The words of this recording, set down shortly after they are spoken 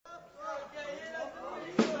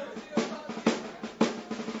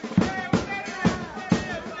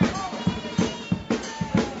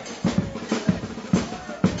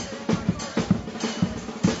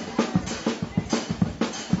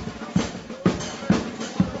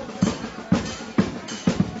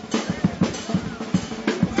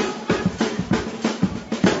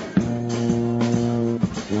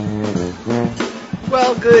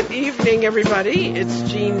Good evening, everybody.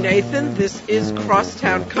 It's Jean Nathan. This is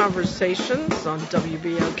Crosstown Conversations on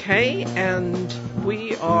WBOK, and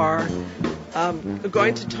we are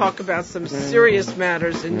going to talk about some serious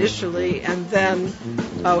matters initially, and then,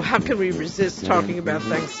 how can we resist talking about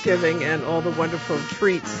Thanksgiving and all the wonderful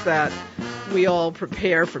treats that we all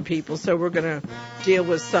prepare for people. So we're going to deal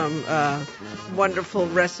with some wonderful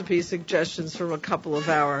recipe suggestions from a couple of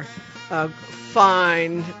our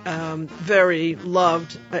fine, very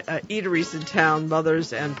loved eateries in town,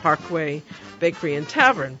 Mother's and Parkway Bakery and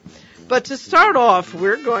Tavern. But to start off,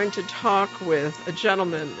 we're going to talk with a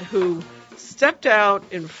gentleman who stepped out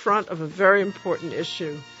in front of a very important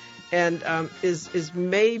issue and is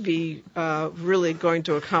maybe really going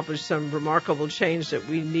to accomplish some remarkable change that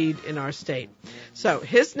we need in our state. So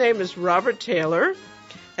his name is Robert Taylor,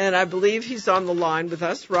 and I believe he's on the line with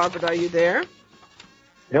us. Robert, are you there?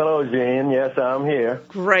 Hello, Jean. Yes, I'm here.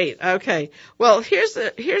 Great. Okay. Well, here's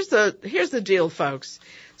the deal, folks.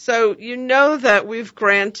 So you know that we've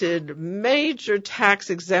granted major tax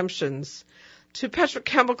exemptions to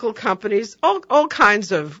petrochemical companies, all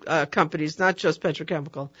kinds of companies, not just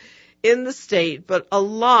petrochemical, in the state, but a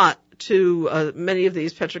lot to many of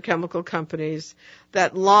these petrochemical companies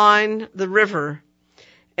that line the river.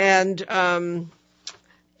 And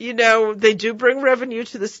they do bring revenue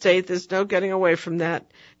to the state. There's no getting away from that,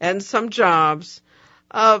 and some jobs.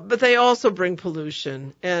 But they also bring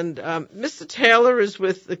pollution. And Mr. Taylor is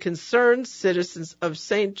with the Concerned Citizens of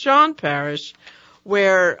St. John Parish,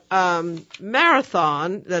 where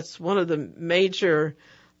Marathon, that's one of the major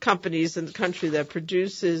companies in the country that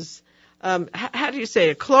produces, how do you say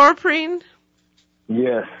it, chloroprene?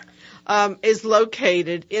 Yes. Is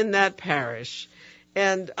located in that parish.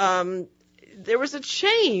 And there was a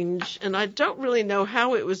change, and I don't really know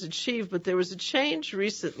how it was achieved, but there was a change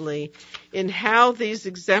recently in how these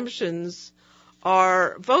exemptions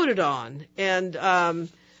are voted on. And there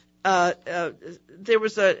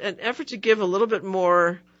was an effort to give a little bit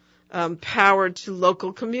more power to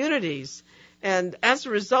local communities. And as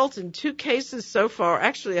a result, in 2 cases so far,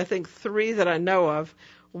 actually I think 3 that I know of,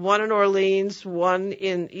 one in Orleans, one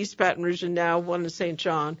in East Baton Rouge, and now one in St.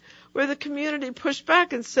 John, where the community pushed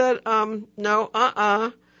back and said,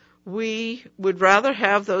 no, we would rather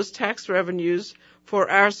have those tax revenues for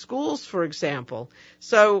our schools, for example.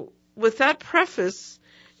 So with that preface,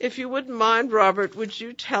 if you wouldn't mind, Robert, would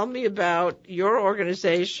you tell me about your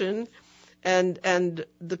organization and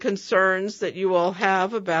the concerns that you all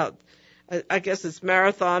have about, I guess it's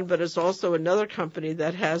Marathon, but it's also another company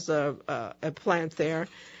that has a plant there.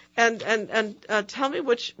 And tell me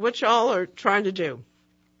what y'all are trying to do.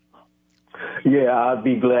 Yeah, I'd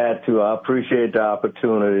be glad to. I appreciate the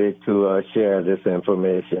opportunity to share this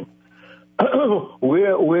information.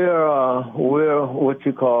 We're what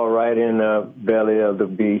you call right in the belly of the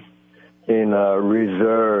beast in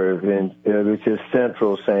reserve, which is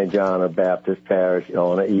Central St. John Baptist Parish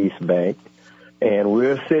on the East Bank. And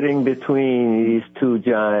we're sitting between these 2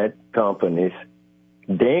 giant companies.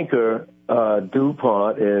 Dinker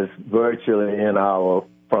DuPont is virtually in our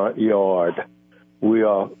front yard. We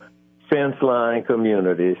are fence line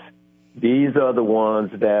communities. These are the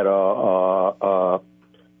ones that are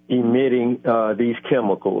emitting these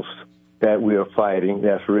chemicals that we are fighting.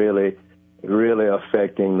 That's really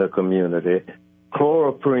affecting the community.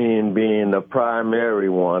 Chloroprene being the primary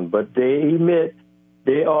one, but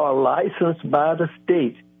they are licensed by the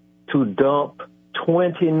state to dump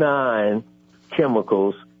 29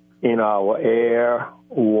 chemicals in our air,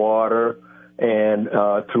 water, and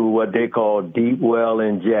through what they call deep well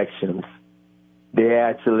injections. They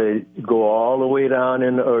actually go all the way down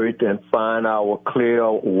in the earth and find our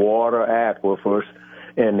clear water aquifers,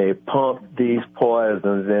 and they pump these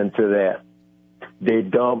poisons into that. They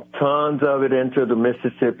dump tons of it into the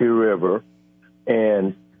Mississippi River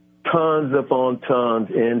and tons upon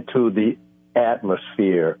tons into the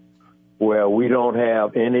atmosphere, where we don't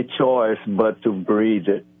have any choice but to breathe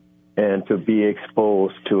it and to be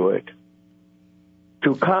exposed to it.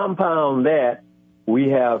 To compound that, we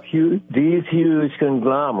have these huge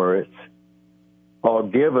conglomerates are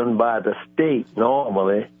given by the state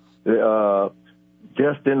normally,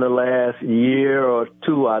 just in the last year or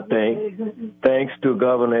 2, I think, thanks to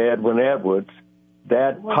Governor Edwin Edwards.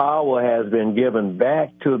 That power has been given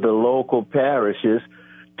back to the local parishes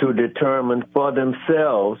to determine for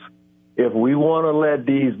themselves if we want to let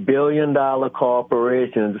these billion-dollar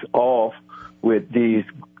corporations off with these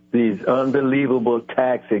unbelievable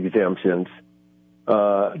tax exemptions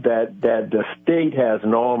that the state has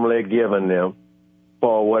normally given them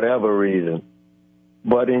for whatever reason.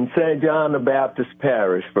 But in St. John the Baptist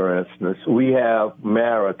Parish, for instance, we have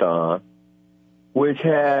Marathon, which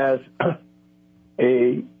has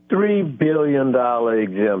a $3 billion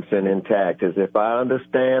exemption in taxes, if I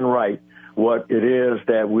understand right what it is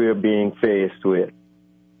that we're being faced with.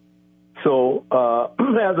 So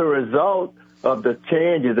as a result of the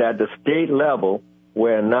changes at the state level,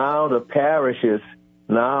 where now the parishes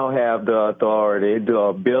now have the authority, the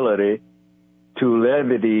ability to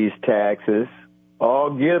levy these taxes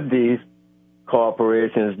or give these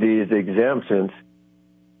corporations these exemptions,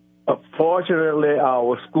 fortunately,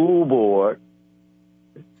 our school board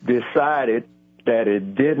decided that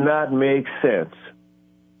it did not make sense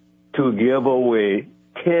to give away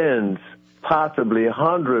tens, possibly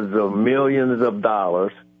hundreds of millions of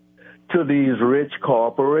dollars to these rich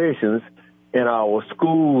corporations, and our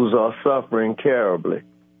schools are suffering terribly.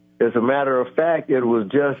 As a matter of fact, it was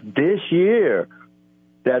just this year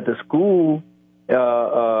that the school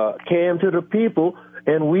came to the people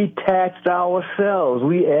and we taxed ourselves.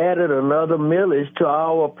 We added another millage to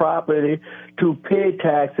our property to pay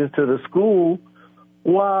taxes to the school,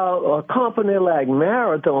 while a company like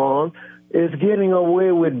Marathon is getting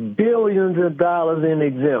away with billions of dollars in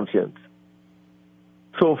exemptions.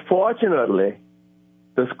 So fortunately,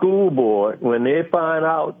 the school board, when they did find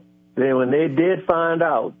out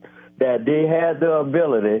that they had the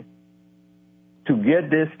ability to get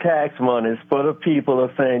this tax monies for the people of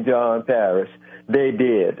St. John Parish, they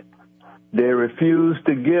did. They refused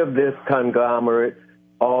to give this conglomerate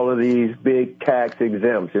all of these big tax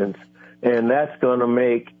exemptions, and that's going to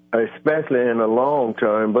make, especially in the long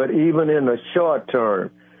term, but even in the short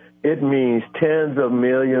term, it means tens of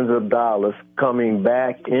millions of dollars coming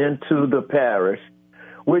back into the parish,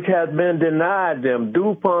 which has been denied them.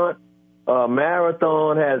 DuPont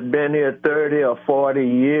Marathon has been here 30 or 40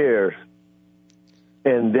 years.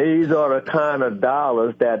 And these are the kind of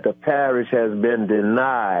dollars that the parish has been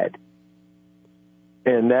denied.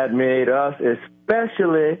 And that made us,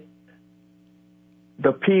 especially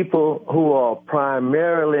the people who are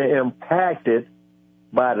primarily impacted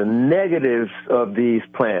by the negatives of these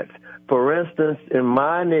plants. For instance, in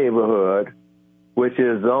my neighborhood, which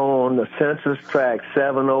is on the Census Tract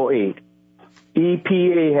 708,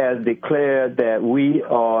 EPA has declared that we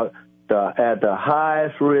are at the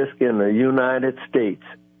highest risk in the United States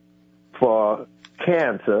for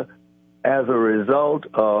cancer as a result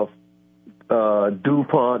of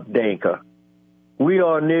DuPont Danker. We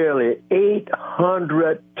are nearly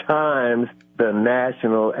 800 times the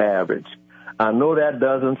national average. I know that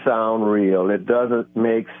doesn't sound real. It doesn't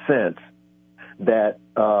make sense that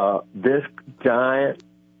this giant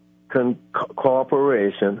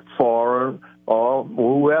corporation, foreign or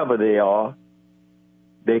whoever they are,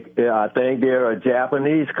 I think they're a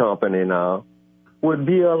Japanese company now, would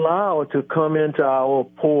be allowed to come into our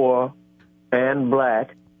poor and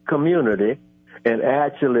black community and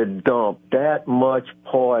actually dump that much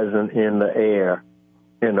poison in the air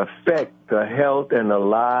and affect the health and the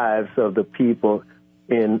lives of the people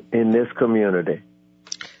in this community.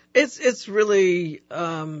 It's really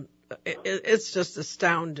it's just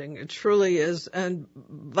astounding. It truly is,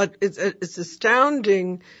 but it's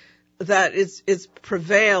astounding that it's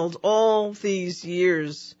prevailed all these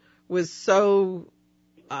years with so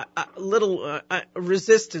little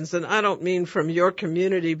resistance, and I don't mean from your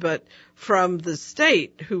community, but from the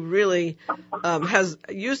state, who really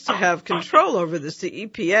used to have control over this, the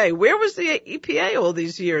EPA. Where was the EPA all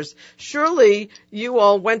these years? Surely you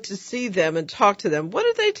all went to see them and talked to them. What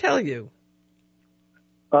did they tell you?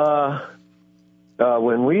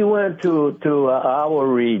 When we went to our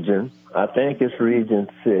region, I think it's Region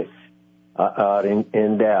 6, out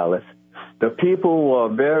in Dallas, the people were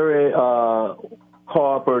very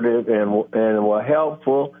cooperative and were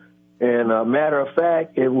helpful. And matter of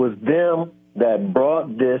fact, it was them that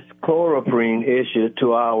brought this chloroprene issue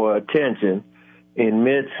to our attention in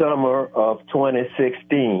midsummer of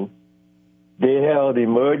 2016. They held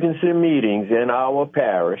emergency meetings in our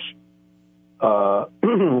parish.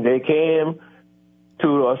 They came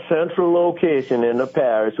to a central location in the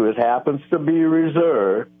parish, which happens to be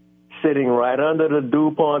reserved, sitting right under the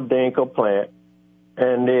DuPont Danker plant,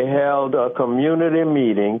 and they held a community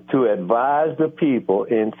meeting to advise the people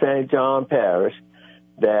in St. John Parish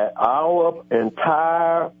that our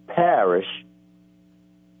entire parish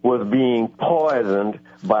was being poisoned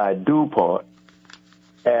by DuPont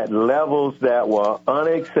at levels that were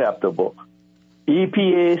unacceptable.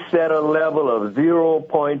 EPA set a level of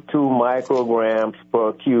 0.2 micrograms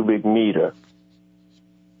per cubic meter.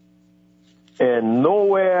 And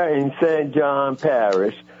nowhere in St. John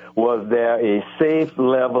Parish was there a safe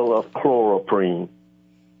level of chloroprene.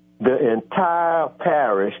 The entire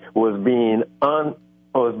parish was being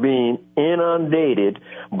inundated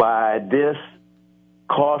by this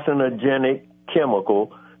carcinogenic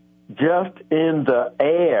chemical just in the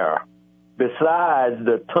air, besides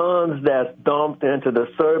the tons that's dumped into the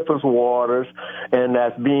surface waters and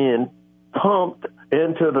that's being pumped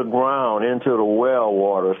into the ground, into the well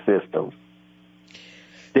water systems.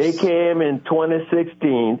 They came in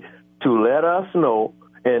 2016 to let us know,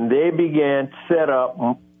 and they began to set up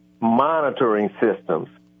monitoring systems.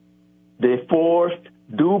 They forced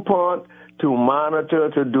DuPont to monitor,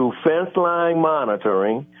 to do fence line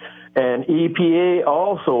monitoring, and EPA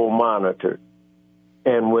also monitored.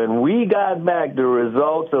 And when we got back the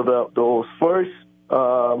results of those first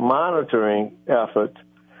monitoring efforts,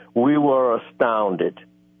 we were astounded.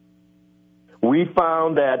 We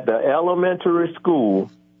found that the elementary school,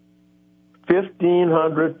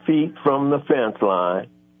 1,500 feet from the fence line,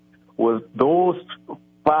 was those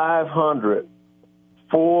 400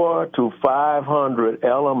 to 500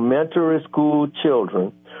 elementary school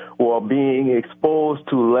children were being exposed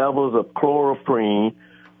to levels of chloroprene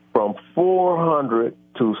from 400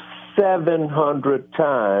 to 700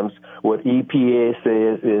 times what EPA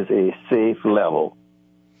says is a safe level.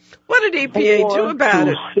 What did EPA do about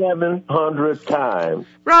it? 700 times.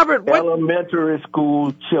 Robert, elementary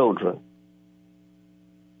school children.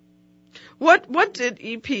 What did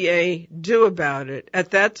EPA do about it at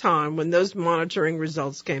that time when those monitoring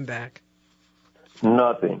results came back?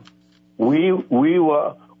 Nothing. We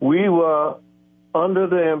were under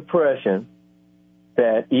the impression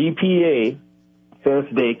that EPA, since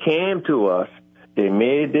they came to us, they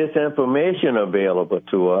made this information available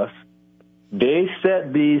to us, they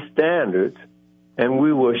set these standards, and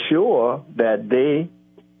we were sure that they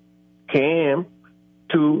came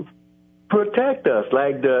to protect us,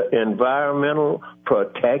 like the Environmental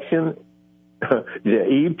Protection, the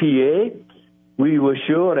EPA. We were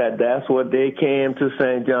sure that that's what they came to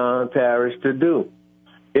St. John Parish to do.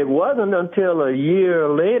 It wasn't until a year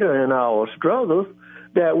later in our struggles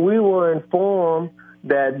that we were informed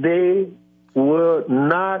that they would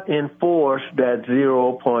not enforce that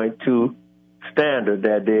 0.2 standard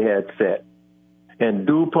that they had set. And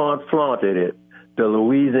DuPont flaunted it. The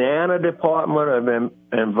Louisiana Department of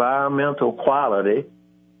Environmental Quality,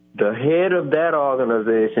 the head of that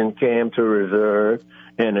organization, came to Reserve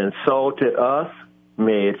and insulted us,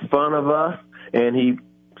 made fun of us, and he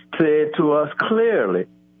said to us clearly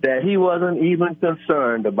that he wasn't even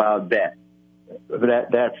concerned about that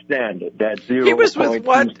standard, that 0.2 He was with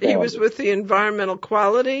what? standard. He was with the Environmental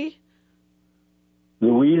Quality?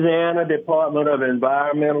 Louisiana Department of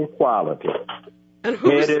Environmental Quality, and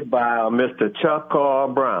headed by Mr. Chuck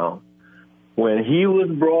Carl Brown. When he was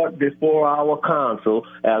brought before our council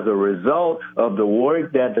as a result of the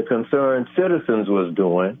work that the concerned citizens was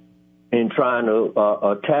doing in trying to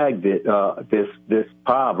attack this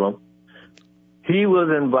problem, he was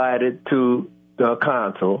invited to the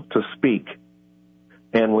council to speak.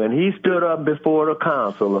 And when he stood up before the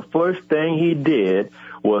council, the first thing he did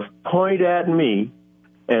was point at me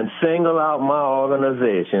and single out my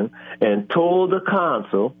organization and told the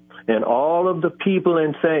council and all of the people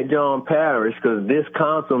in St. John Parish, because this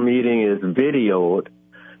council meeting is videoed,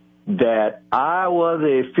 that I was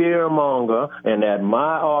a fearmonger and that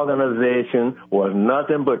my organization was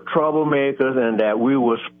nothing but troublemakers and that we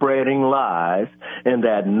were spreading lies and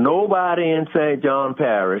that nobody in St. John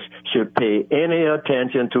Parish should pay any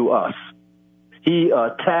attention to us. He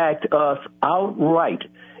attacked us outright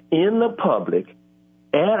in the public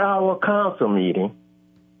at our council meeting,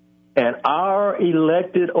 and our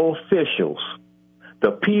elected officials,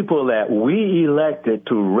 the people that we elected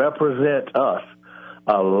to represent us,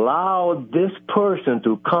 allowed this person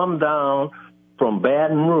to come down from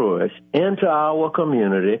Baton Rouge into our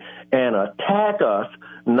community and attack us.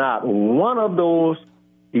 Not one of those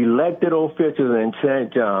elected officials in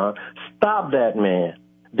St. John stopped that man.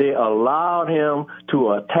 They allowed him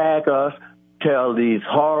to attack us, tell these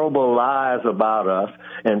horrible lies about us,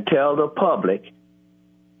 and tell the public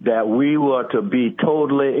that we were to be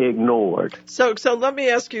totally ignored. So let me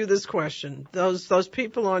ask you this question. Those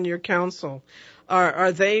people on your council,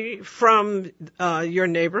 are they from your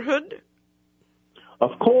neighborhood?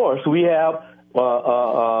 Of course. We have,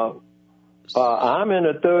 I'm in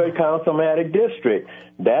the 3rd Councilmatic District.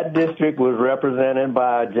 That district was represented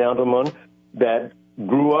by a gentleman that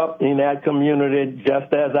grew up in that community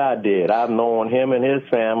just as I did. I've known him and his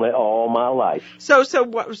family all my life. So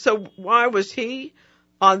why was he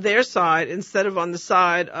on their side instead of on the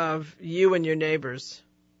side of you and your neighbors?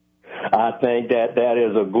 I think that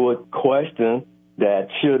is a good question that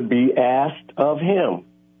should be asked of him.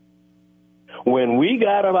 When we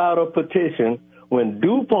got about a petition, when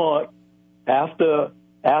DuPont, after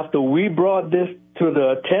we brought this to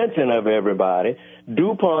the attention of everybody,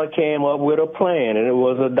 DuPont came up with a plan, and it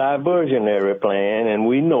was a diversionary plan, and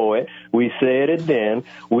we know it. We said it then.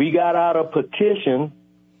 We got out a petition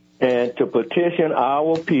and to petition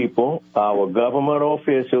our people, our government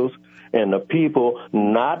officials, and the people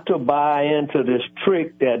not to buy into this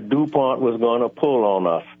trick that DuPont was going to pull on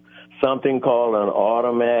us, something called an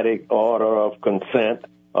automatic order of consent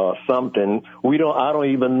or something. I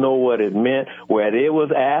don't even know what it meant, where they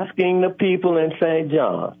was asking the people in St.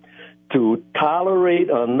 John to tolerate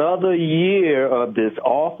another year of this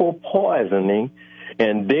awful poisoning,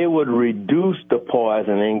 and they would reduce the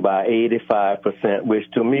poisoning by 85%,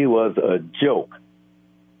 which to me was a joke.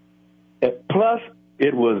 Plus,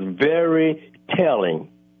 it was very telling.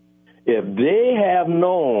 If they have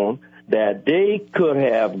known that they could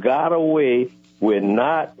have got away with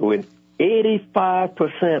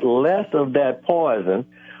 85% less of that poison,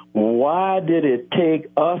 why did it take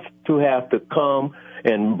us to have to come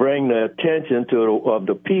and bring the attention of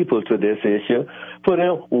the people to this issue? For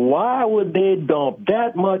them, why would they dump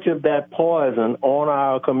that much of that poison on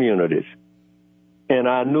our communities? And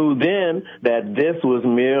I knew then that this was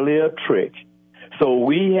merely a trick. So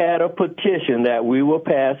we had a petition that we were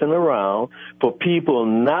passing around for people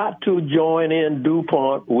not to join in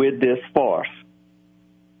DuPont with this farce.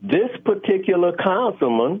 This particular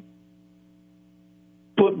councilman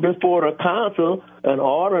put before the council an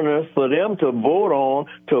ordinance for them to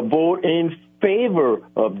vote in favor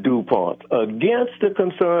of DuPont against the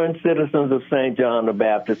concerned citizens of St. John the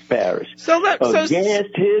Baptist Parish,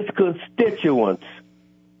 against his constituents.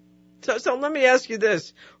 So let me ask you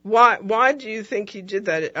this: Why do you think he did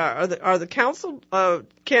that? Are the council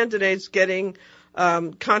candidates getting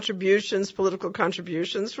political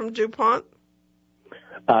contributions from DuPont?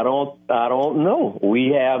 I don't know.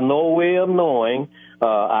 We have no way of knowing.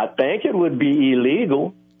 I think it would be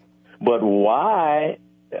illegal, but why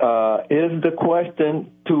is the question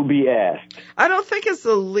to be asked? I don't think it's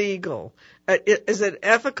illegal. Is it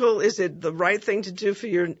ethical? Is it the right thing to do for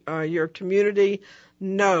your community?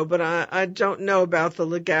 No, but I don't know about the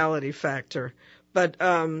legality factor. But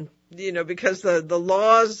because the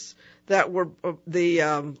laws that were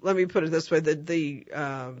let me put it this way,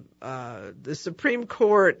 the Supreme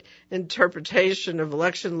Court interpretation of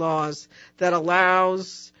election laws that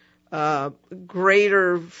allows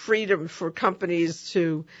greater freedom for companies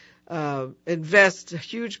to invest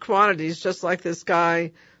huge quantities, just like this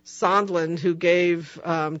guy Sondland who gave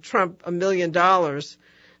Trump $1 million.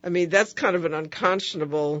 I mean, that's kind of an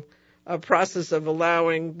unconscionable process of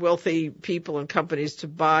allowing wealthy people and companies to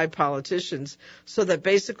buy politicians, so that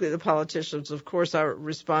basically the politicians, of course, are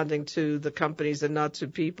responding to the companies and not to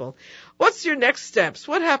people. What's your next steps?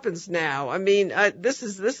 What happens now? I mean, this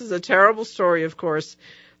is a terrible story, of course,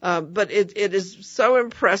 but it is so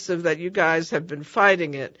impressive that you guys have been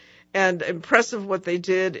fighting it, and impressive what they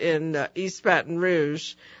did in East Baton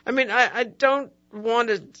Rouge. I mean, I don't want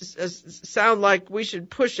to sound like we should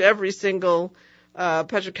push every single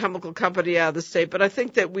petrochemical company out of the state, but I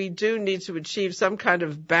think that we do need to achieve some kind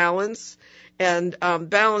of balance, and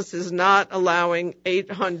balance is not allowing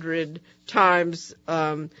 800 times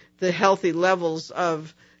the healthy levels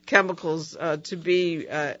of chemicals to be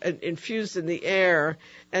infused in the air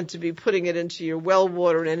and to be putting it into your well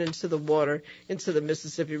water and into the water into the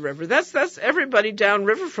Mississippi River. That's everybody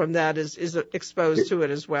downriver from that is exposed to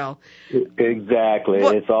it as well. Exactly.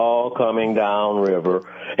 It's all coming downriver.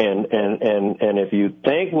 And if you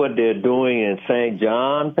think what they're doing in St.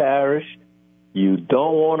 John Parish, you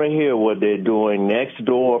don't want to hear what they're doing next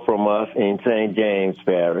door from us in St. James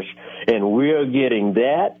Parish. And we're getting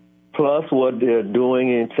that plus what they're doing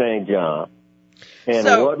in St. John. And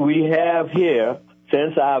what we have here,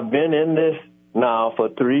 since I've been in this now for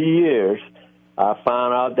 3 years, I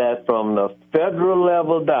found out that from the federal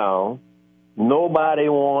level down, nobody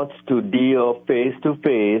wants to deal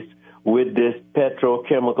face-to-face with this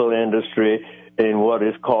petrochemical industry in what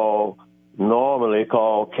is normally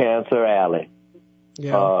called Cancer Alley,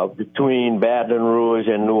 between Baton Rouge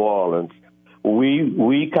and New Orleans.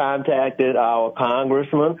 We contacted our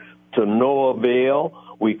congressman to no avail.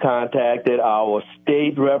 We contacted our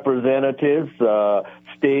state representatives,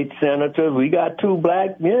 state senators. We got 2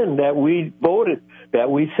 black men that we voted, that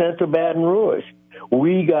we sent to Baton Rouge.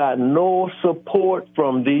 We got no support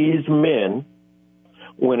from these men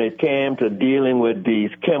when it came to dealing with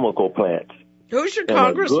these chemical plants. Who's your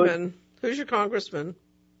congressman?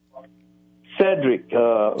 Cedric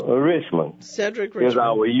Richmond. Cedric Richmond is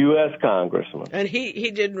our U.S. congressman. And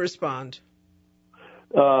he didn't respond.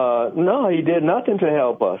 No, he did nothing to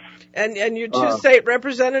help us. And your 2 state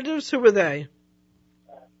representatives, who were they?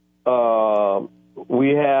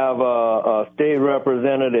 State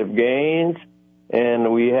Representative Gaines,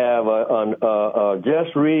 and we have a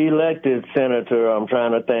just re-elected senator. I'm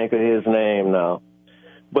trying to think of his name now.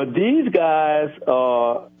 But these guys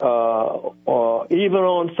are even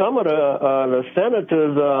on some of the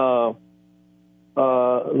senators'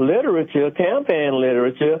 literature, campaign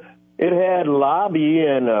literature, it had lobby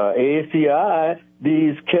and ACI,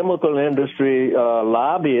 these chemical industry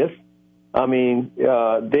lobbyists. I mean, he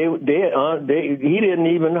didn't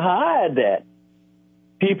even hide that.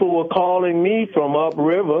 People were calling me from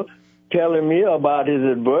upriver, telling me about his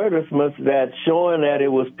advertisements that showing that it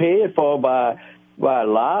was paid for by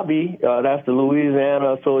lobby. That's the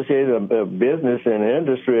Louisiana Association of Business and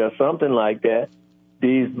Industry or something like that.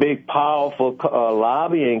 These big, powerful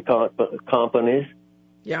lobbying companies.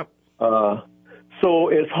 Yep. So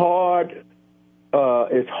it's hard.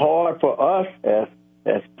 It's hard for us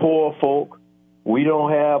as poor folk. We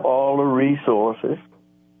don't have all the resources.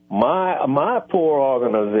 My poor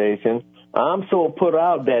organization, I'm so put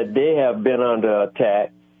out that they have been under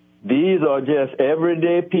attack. These are just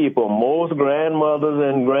everyday people, most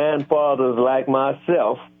grandmothers and grandfathers like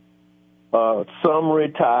myself, some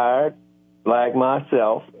retired like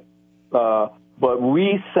myself, but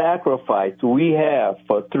we sacrificed. We have,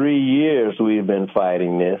 for 3 years we've been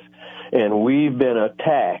fighting this, and we've been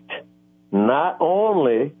attacked not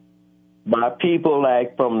only by people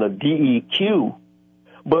like from the DEQ,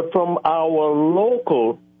 but from our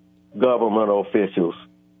local government officials.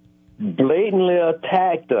 Blatantly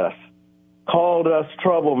attacked us, called us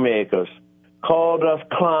troublemakers, called us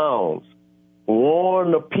clowns,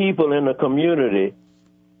 warned the people in the community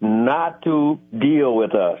not to deal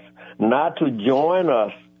with us, not to join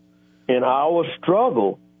us in our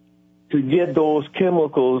struggle to get those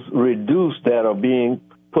chemicals reduced that are being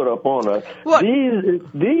put upon us. What? These is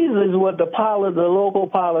what the local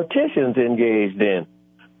politicians engaged in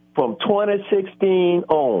from 2016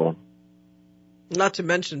 on. Not to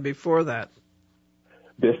mention before that.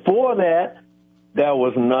 Before that, there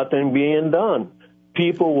was nothing being done.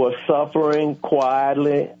 People were suffering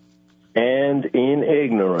quietly and in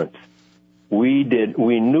ignorance. We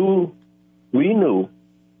knew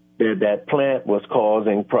that plant was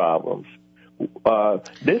causing problems.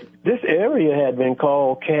 This area had been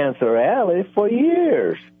called Cancer Alley for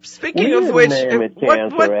years. Speaking of which,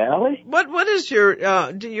 Alley. What is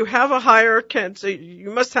your? Do you have a higher cancer?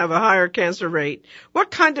 You must have a higher cancer rate.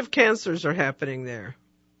 What kind of cancers are happening there?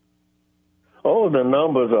 Oh, the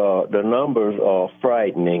numbers are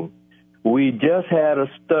frightening. We just had a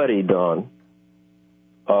study done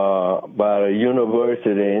by the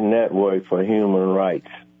University Network for Human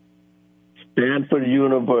Rights. Stanford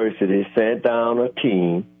University sent down a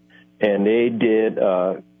team, and they did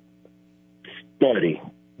a study.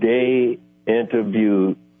 They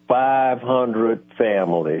interviewed 500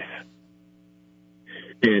 families,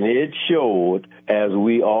 and it showed, as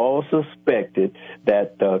we all suspected,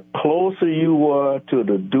 that the closer you were to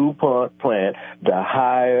the DuPont plant, the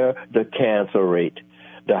higher the cancer rate,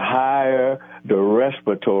 the higher the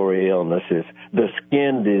respiratory illnesses, the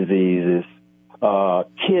skin diseases,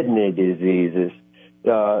 kidney diseases.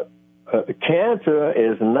 Cancer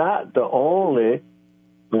is not the only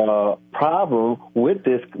problem with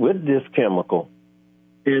this chemical.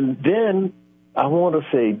 And then I want to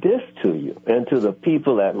say this to you and to the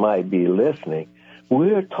people that might be listening.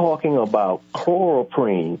 We're talking about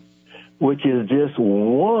chloroprene, which is just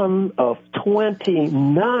one of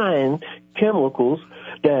 29 chemicals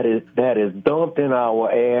that is dumped in our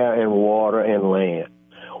air and water and land.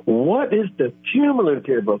 What is the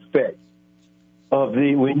cumulative effect of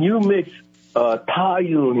when you mix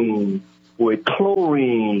toluene with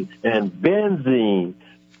chlorine and benzene?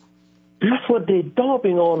 That's what they're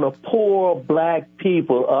dumping on the poor black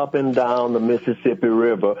people up and down the Mississippi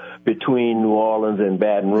River between New Orleans and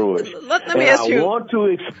Baton Rouge. Let me ask you. I want to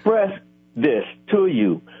express this to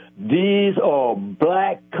you. These are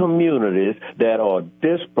black communities that are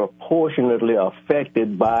disproportionately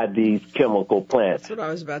affected by these chemical plants. That's what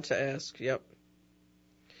I was about to ask. Yep.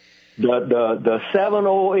 The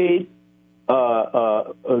 708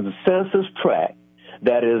 census tract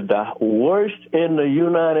that is the worst in the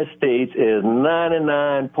United States is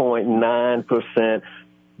 99.9%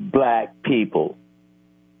 black people,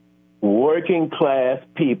 working class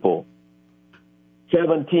people,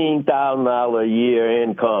 $17,000 a year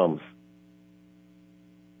incomes.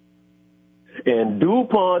 And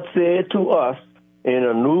DuPont said to us in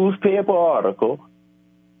a newspaper article,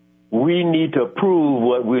 we need to prove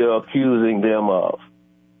what we're accusing them of.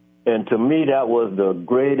 And to me, that was the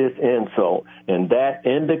greatest insult. And that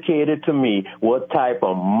indicated to me what type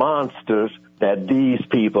of monsters that these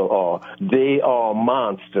people are. They are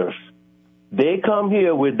monsters. They come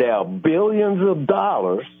here with their billions of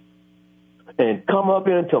dollars and come up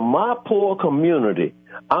into my poor community.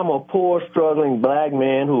 I'm a poor, struggling black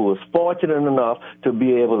man who was fortunate enough to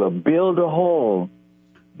be able to build a home.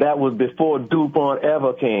 That was before DuPont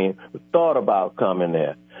ever came, thought about coming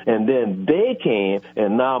there. And then they came,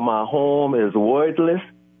 and now my home is worthless.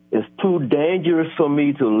 It's too dangerous for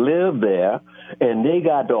me to live there. And they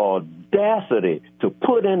got the audacity to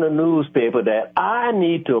put in the newspaper that I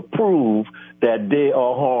need to prove that they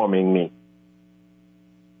are harming me.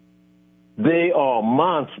 They are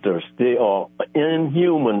monsters. They are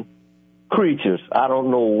inhuman creatures. I don't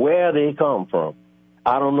know where they come from.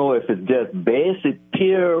 I don't know if it's just basic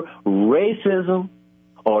pure racism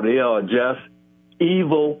or they are just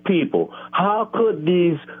evil people. How could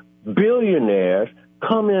these billionaires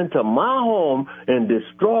come into my home and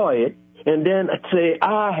destroy it and then say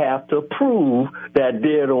I have to prove that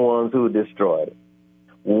they're the ones who destroyed it?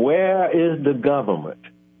 Where is the government?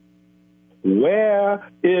 Where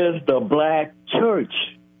is the black church?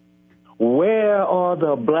 Where are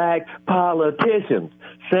the black politicians?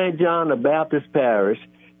 St. John the Baptist Parish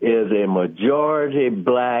is a majority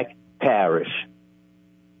black parish.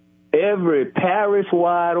 Every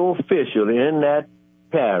parish-wide official in that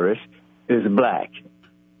parish is black.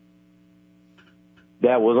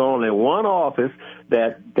 There was only one office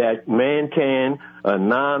that maintained a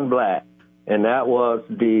non-black, and that was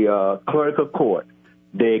the clerk of court.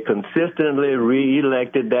 They consistently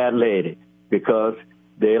re-elected that lady because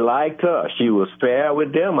they liked her. She was fair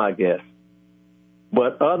with them, I guess.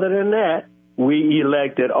 But other than that, we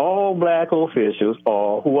elected all black officials,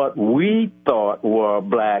 or what we thought were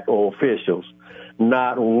black officials.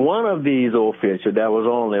 Not one of these officials, there was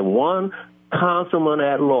only one councilman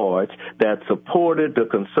at large that supported the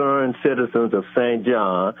concerned citizens of St.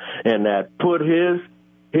 John and that put his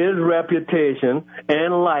reputation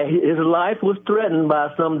and his life was threatened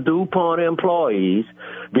by some DuPont employees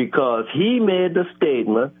because he made the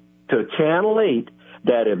statement to Channel 8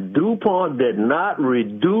 that if DuPont did not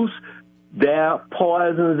reduce their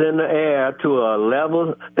poisons in the air to a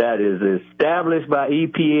level that is established by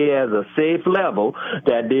EPA as a safe level,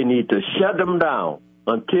 that they need to shut them down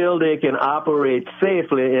until they can operate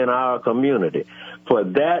safely in our community. For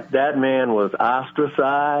that man was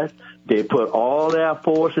ostracized. They put all their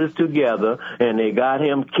forces together, and they got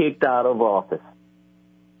him kicked out of office.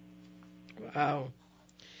 Wow.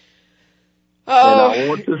 And I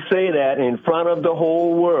want to say that in front of the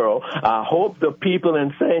whole world. I hope the people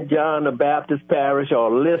in St. John the Baptist Parish are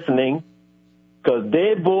listening, because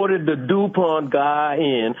they voted the DuPont guy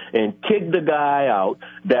in and kicked the guy out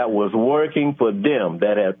that was working for them,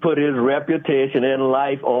 that had put his reputation and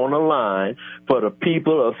life on the line for the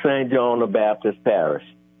people of St. John the Baptist Parish.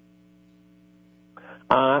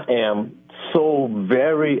 I am so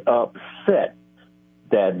very upset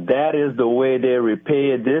that is the way they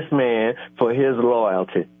repaid this man for his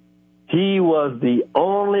loyalty. He was the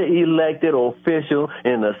only elected official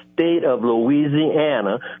in the state of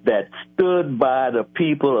Louisiana that stood by the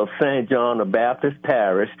people of St. John the Baptist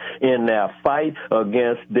Parish in their fight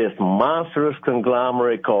against this monstrous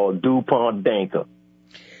conglomerate called DuPont Danker.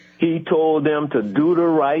 He told them to do the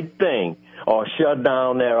right thing or shut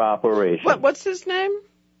down their operation. What's his name?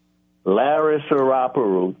 Larry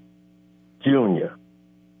Saraparu, Jr.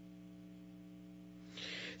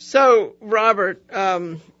 So, Robert,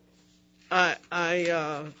 I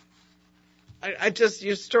just,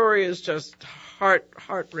 your story is just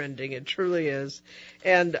heartrending. It truly is.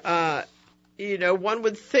 And, one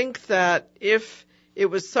would think that if it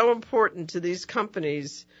was so important to these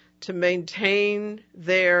companies to maintain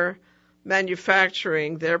their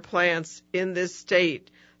manufacturing, their plants in this state,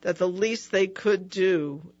 that the least they could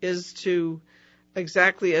do is to,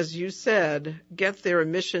 exactly as you said, get their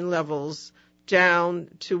emission levels down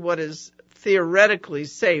to what is theoretically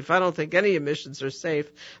safe. I don't think any emissions are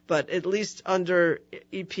safe, but at least under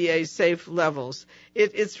EPA safe levels.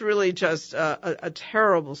 It's really just a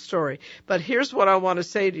terrible story. But here's what I want to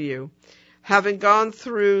say to you. Having gone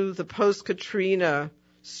through the post-Katrina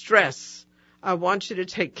stress, I want you to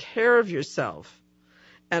take care of yourself.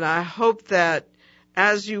 And I hope that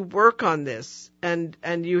as you work on this and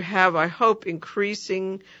you have, I hope,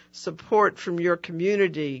 increasing support from your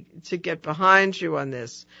community to get behind you on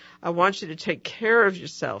this, I want you to take care of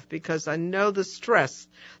yourself because I know the stress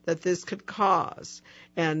that this could cause.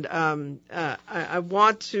 And I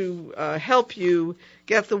want to help you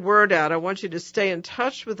get the word out. I want you to stay in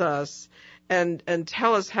touch with us and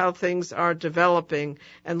tell us how things are developing,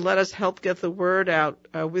 and let us help get the word out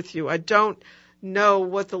with you. I don't know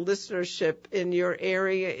what the listenership in your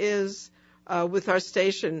area is with our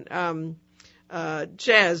station.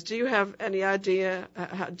 Jazz, do you have any idea?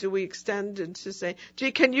 Do we extend into say,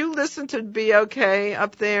 can you listen to BOK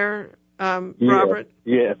up there, Robert?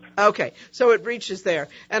 Yes. Okay, so it reaches there.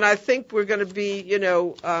 And I think we're going to be,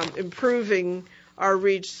 improving our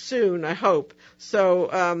reach soon, I hope.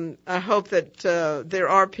 So I hope that there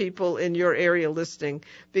are people in your area listening,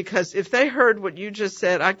 because if they heard what you just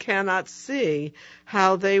said, I cannot see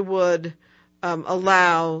how they would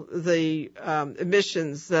allow the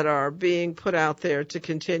emissions that are being put out there to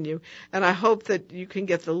continue. And I hope that you can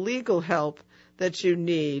get the legal help that you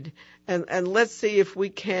need. And let's see if we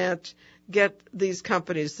can't get these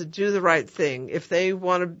companies to do the right thing. If they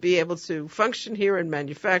want to be able to function here and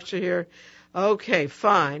manufacture here, okay,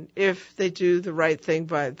 fine, if they do the right thing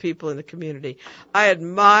by the people in the community. I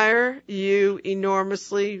admire you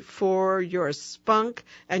enormously for your spunk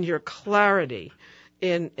and your clarity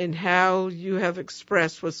in how you have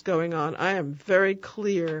expressed what's going on. I am very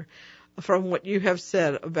clear from what you have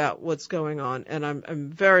said about what's going on, and I'm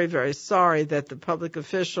very, very sorry that the public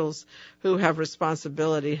officials who have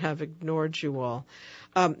responsibility have ignored you all.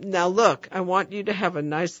 Now, look, I want you to have a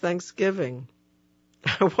nice Thanksgiving.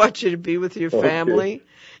 I want you to be with your family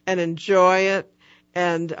and enjoy it,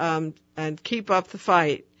 and keep up the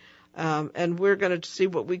fight. And we're going to see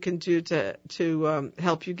what we can do to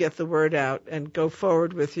help you get the word out and go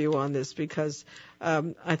forward with you on this, because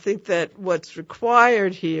I think that what's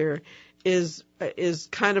required here is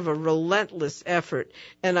kind of a relentless effort.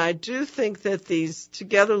 And I do think that these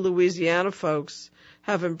Together Louisiana folks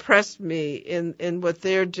have impressed me in what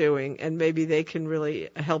they're doing, and maybe they can really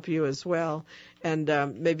help you as well. And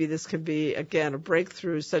maybe this can be, again, a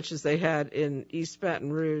breakthrough such as they had in East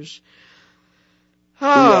Baton Rouge. We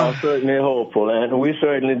are certainly hopeful, and we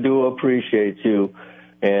certainly do appreciate you,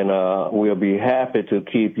 and we'll be happy to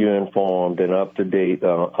keep you informed and up to date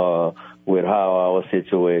with how our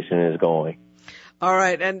situation is going. All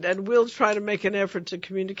right, and we'll try to make an effort to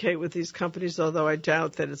communicate with these companies, although I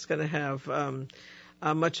doubt that it's going to have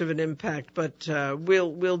much of an impact, but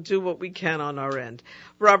we'll do what we can on our end.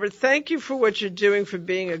 Robert, thank you for what you're doing, for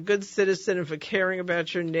being a good citizen and for caring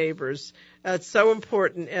about your neighbors. It's so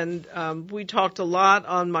important, and we talked a lot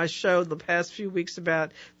on my show the past few weeks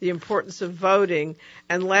about the importance of voting,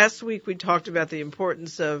 and last week we talked about the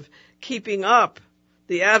importance of keeping up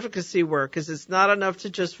the advocacy work, because it's not enough to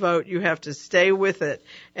just vote. You have to stay with it,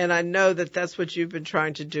 and I know that that's what you've been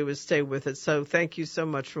trying to do, is stay with it. So thank you so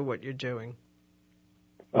much for what you're doing.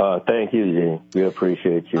 Thank you, Jean. We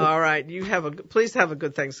appreciate you. All right. Please have a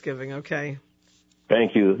good Thanksgiving, okay?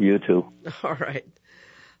 Thank you. You too. All right.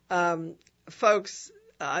 Folks,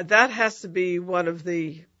 that has to be one of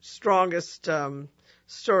the strongest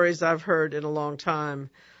stories I've heard in a long time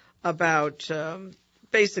about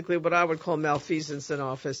basically what I would call malfeasance in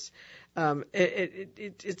office.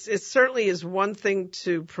 It certainly is one thing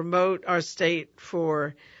to promote our state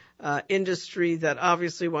for industry that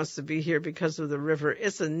obviously wants to be here because of the river.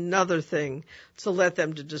 It's another thing to let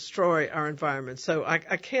them to destroy our environment. So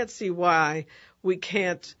I can't see why we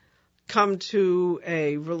can't come to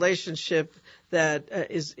a relationship that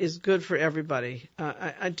is good for everybody.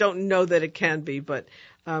 I don't know that it can be, but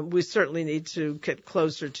we certainly need to get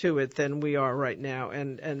closer to it than we are right now.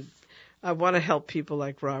 And I want to help people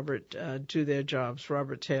like Robert do their jobs.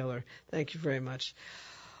 Robert Taylor, thank you very much.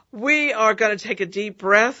 We are going to take a deep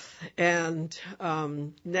breath and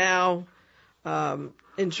now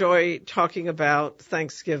enjoy talking about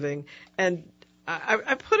Thanksgiving. And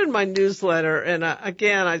I put in my newsletter, and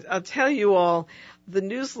I'll tell you all, the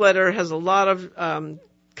newsletter has a lot of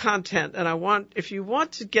content, and if you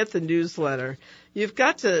want to get the newsletter, you've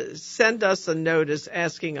got to send us a notice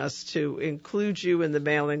asking us to include you in the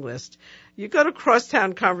mailing list. You go to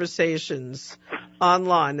Crosstown Conversations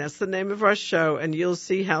online. That's the name of our show, and you'll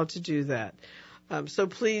see how to do that. So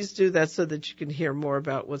please do that so that you can hear more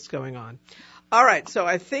about what's going on. All right, so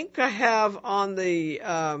I think I have on the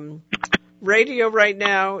radio right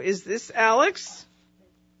now, is this Alex?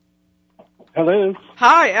 Hello.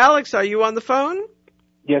 Hi, Alex. Are you on the phone?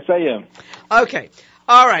 Yes, I am. Okay.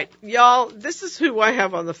 All right, y'all, this is who I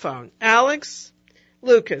have on the phone. Alex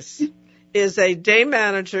Lucas is a day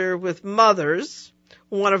manager with Mother's,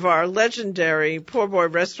 one of our legendary poor boy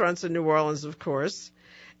restaurants in New Orleans, of course.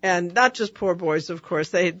 And not just poor boys, of course.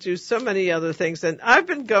 They do so many other things. And I've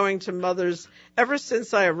been going to Mother's ever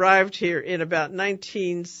since I arrived here in about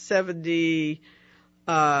 1970.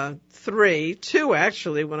 two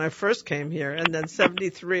actually when I first came here, and then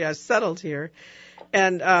 73 I settled here.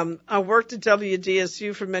 And I worked at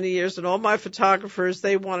WDSU for many years, and all my photographers,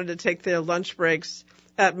 they wanted to take their lunch breaks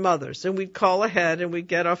at Mother's. And we'd call ahead, and we'd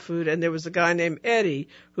get our food. And there was a guy named Eddie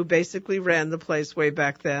who basically ran the place way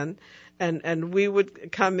back then. And we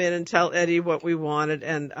would come in and tell Eddie what we wanted.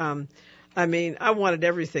 And, I wanted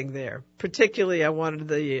everything there. Particularly, I wanted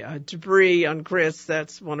the debris on grits.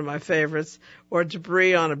 That's one of my favorites. Or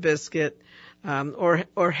debris on a biscuit.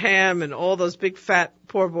 Or ham and all those big fat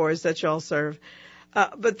poor boys that y'all serve.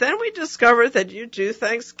 But then we discovered that you do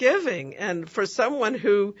Thanksgiving. And for someone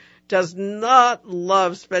who does not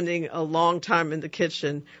love spending a long time in the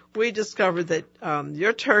kitchen, we discovered that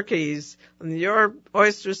your turkeys and your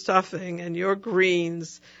oyster stuffing and your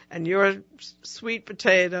greens and your sweet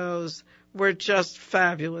potatoes were just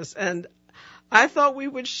fabulous. And I thought we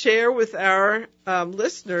would share with our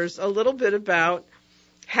listeners a little bit about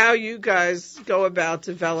how you guys go about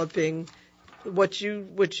developing what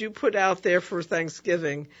you put out there for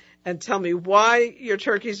Thanksgiving, and tell me why your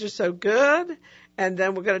turkeys are so good, and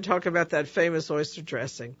then we're going to talk about that famous oyster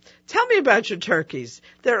dressing. Tell me about your turkeys.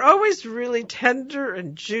 They're always really tender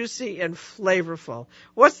and juicy and flavorful.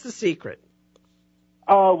 What's the secret?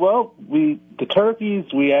 The turkeys,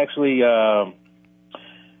 we actually,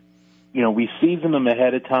 we season them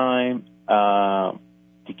ahead of time to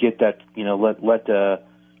get that, let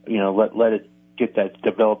it get that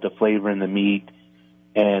develop the flavor in the meat,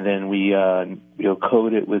 and then we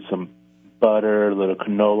coat it with some butter, a little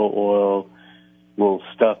canola oil. We'll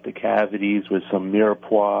stuff the cavities with some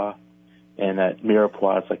mirepoix, and that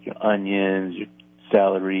mirepoix is like your onions, your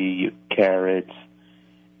celery, your carrots,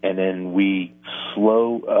 and then we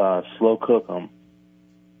slow cook them,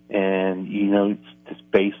 and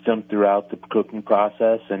just baste them throughout the cooking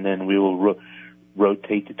process, and then we will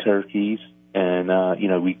rotate the turkeys, and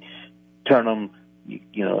we turn them,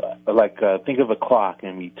 think of a clock,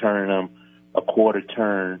 and we turn them a quarter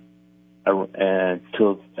turn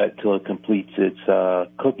until it completes its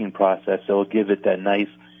cooking process. So it'll give it that nice,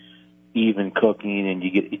 even cooking, and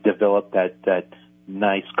you develop that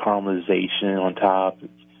nice caramelization on top.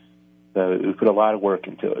 So we put a lot of work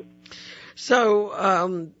into it.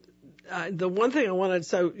 So the one thing I wanted,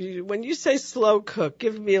 when you say slow cook,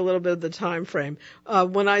 give me a little bit of the time frame.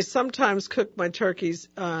 When I sometimes cook my turkeys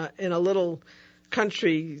in a little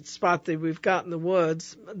country spot that we've got in the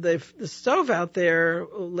woods, the stove out there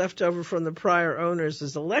left over from the prior owners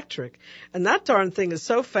is electric, and that darn thing is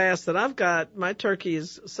so fast that I've got my turkey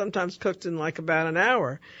is sometimes cooked in like about an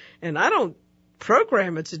hour, and I don't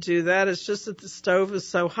program it to do that. It's just that the stove is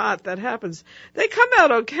so hot that happens. They come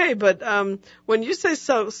out okay, but when you say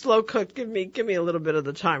slow cook, give me a little bit of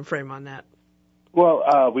the time frame on that.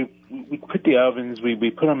 Well, we put the ovens. We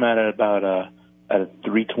put them at about at a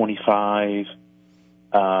 325.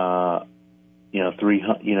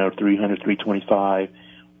 300, 325.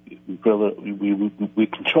 We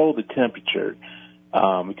control the temperature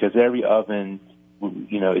because every oven,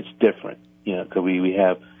 it's different. Because we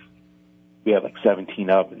have like 17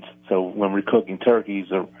 ovens. So when we're cooking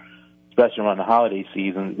turkeys, or especially around the holiday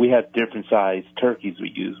season, we have different sized turkeys we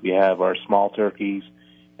use. We have our small turkeys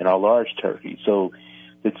and our large turkeys. So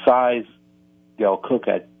the size they'll cook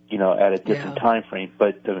at a different time frame,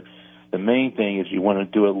 but the main thing is you want to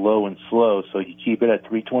do it low and slow, so you keep it at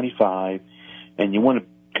 325, and you want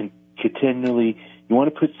to you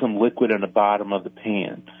want to put some liquid in the bottom of the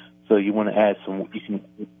pan. So you want to add some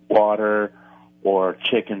water or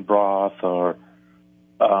chicken broth, or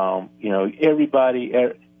everybody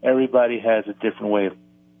has a different way of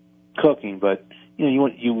cooking, but you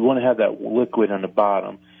want to have that liquid on the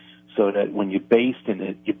bottom, so that when you're basting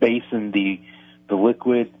it, you're basting the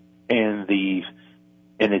liquid and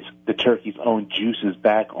it's the turkey's own juices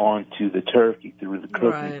back onto the turkey through the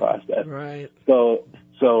cooking process. Right. So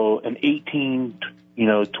an 18,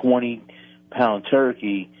 20 pound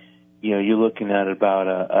turkey, you're looking at about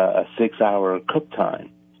a 6 hour cook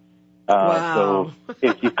time. Wow. So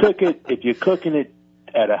if you're cooking it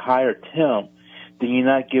at a higher temp, then you're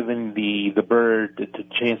not giving the bird the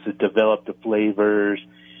chance to develop the flavors,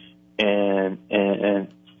 and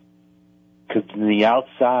because the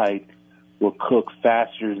outside will cook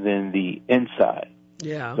faster than the inside.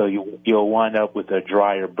 Yeah. So you'll wind up with a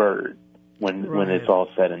drier bird when it's all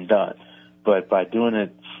said and done. But by doing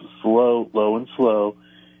it low and slow,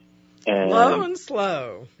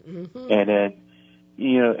 Mm-hmm. And then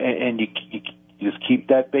and you just keep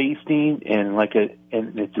that basting, and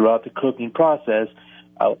and throughout the cooking process,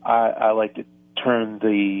 I like to turn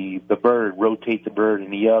the bird, rotate the bird in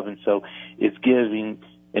the oven, so it's giving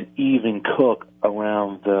an even cook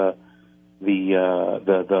around the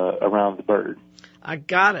the around the bird. I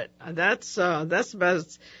got it. That's about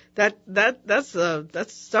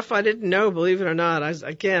that's stuff I didn't know. Believe it or not, I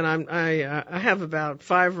have about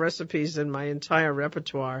 5 recipes in my entire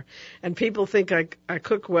repertoire, and people think I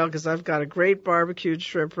cook well because I've got a great barbecued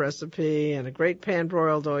shrimp recipe and a great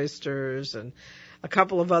pan-broiled oysters and a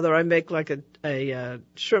couple of other. I make like a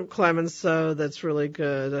shrimp clemenceau that's really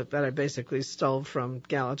good that I basically stole from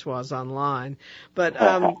Galatoire's online. But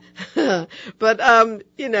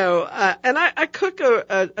you know, and I cook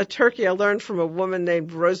a turkey I learned from a woman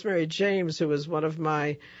named Rosemary James, who was one of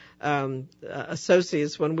my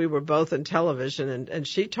associates when we were both in television, and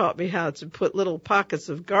she taught me how to put little pockets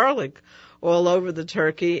of garlic all over the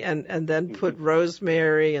turkey and then put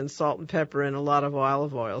rosemary and salt and pepper and a lot of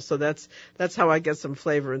olive oil. So that's how I get some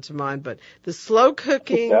flavor into mine. But the slow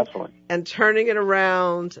cooking and turning it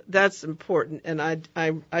around, that's important. And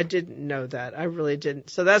I didn't know that. I really didn't.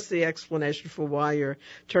 So that's the explanation for why your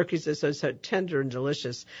turkeys are so tender and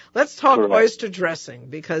delicious. Let's talk oyster dressing,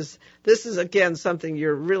 because this is, again, something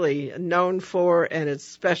you're really known for, and it's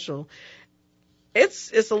special.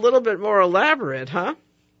 It's a little bit more elaborate, huh?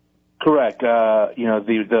 Correct. You know,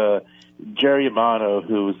 the Jerry Amato,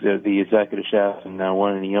 who was the executive chef and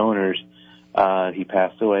one of the owners, he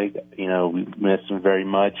passed away. You know, we miss him very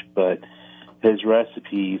much, but his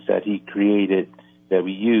recipes that he created that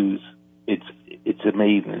we use, it's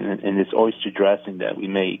amazing. And this oyster dressing that we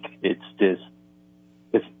make, it's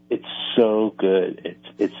so good.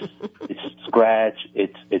 It's scratch.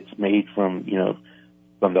 It's made from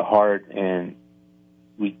the heart, and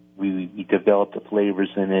we develop the flavors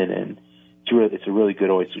in it, and it's a really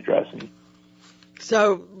good oyster dressing.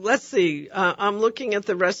 So let's see. I'm looking at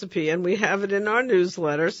the recipe, and we have it in our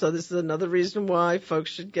newsletter. So this is another reason why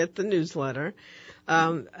folks should get the newsletter.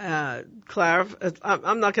 I'm not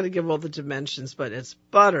going to give all the dimensions, but it's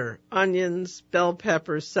butter, onions, bell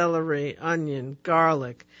pepper, celery, onion,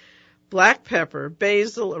 garlic, black pepper,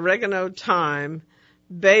 basil, oregano, thyme,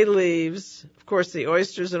 bay leaves, of course, the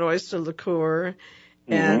oysters and oyster liqueur,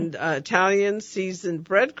 and Italian seasoned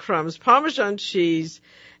breadcrumbs, Parmesan cheese,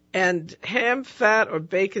 and ham fat or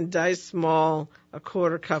bacon diced small, a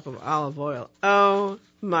quarter cup of olive oil. Oh,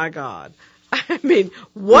 my God. I mean,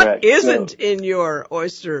 what isn't in your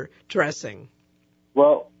oyster dressing?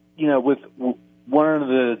 Well, with one of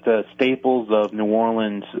the staples of New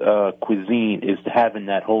Orleans cuisine is having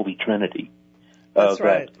that holy trinity of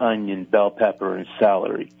that onion, bell pepper, and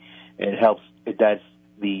celery. It helps. That's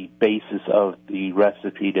the basis of the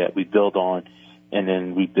recipe that we build on, and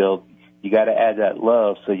then you got to add that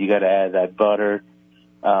love, so you got to add that butter,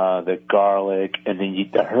 the garlic, and then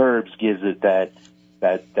the herbs gives it that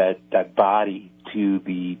body to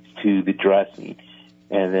the dressing.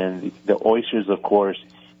 And then the oysters, of course,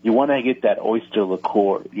 you want to get that oyster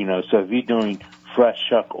liqueur, so if you're doing fresh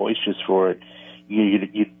shuck oysters for it,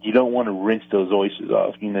 you don't want to rinse those oysters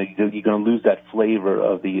off. You're going to lose that flavor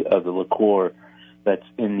of the liqueur that's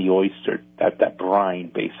in the oyster, that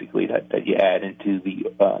brine basically that you add into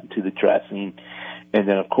the dressing. And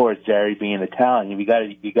then, of course, Jerry being Italian, you got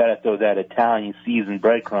to throw that Italian seasoned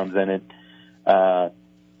breadcrumbs in it on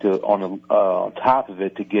top of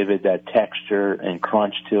it to give it that texture and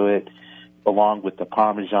crunch to it, along with the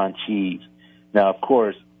Parmesan cheese. Now, of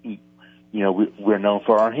course, we're known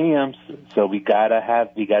for our hams, so we gotta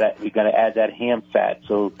add that ham fat.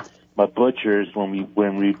 So my butchers, when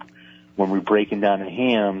we're breaking down the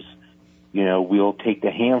hams, we'll take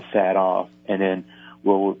the ham fat off, and then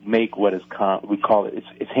we'll make we call it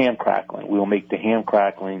ham crackling. We'll make the ham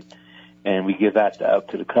crackling, and we give that up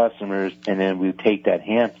to the customers, and then we take that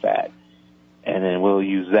ham fat, and then we'll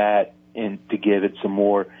use that to give it some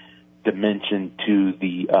more dimension to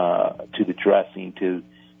the dressing, to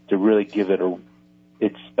really give it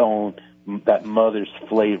its own, that mother's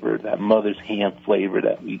flavor, that mother's ham flavor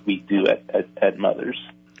that we do at Mother's.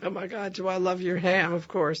 Oh, my God, do I love your ham, of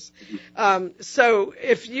course. So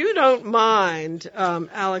if you don't mind,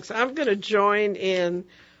 Alex, I'm going to join in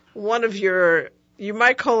one of you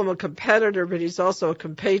might call him a competitor, but he's also a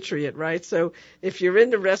compatriot, right? So if you're in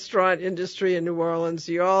the restaurant industry in New Orleans,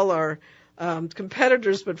 you all are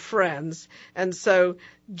competitors but friends. And so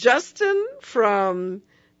Justin from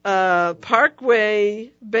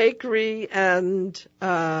Parkway Bakery and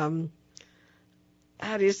how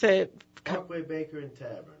do you say it? Parkway Bakery and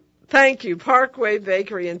Tavern. Thank you, Parkway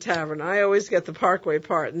Bakery and Tavern. I always get the Parkway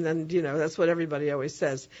part, and then, that's what everybody always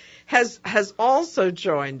says. Has also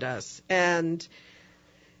joined us, and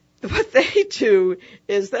what they do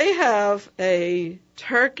is they have a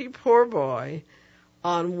turkey poor boy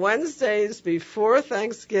on Wednesdays before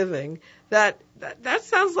Thanksgiving. That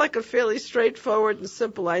sounds like a fairly straightforward and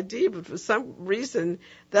simple idea, but for some reason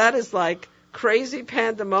that is like crazy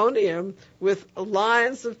pandemonium with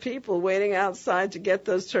lines of people waiting outside to get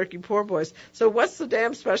those turkey poor boys. So what's so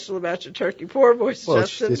damn special about your turkey poor boys, well,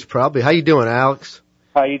 Justin? It's probably, how you doing, Alex?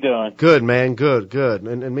 How you doing? Good, man. Good.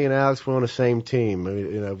 And me and Alex, we're on the same team. I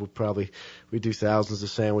mean, you know, we do thousands of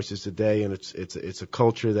sandwiches a day, and it's a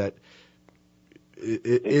culture that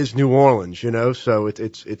it is New Orleans, you know. So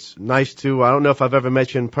it's nice to. I don't know if I've ever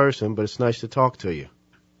met you in person, but it's nice to talk to you.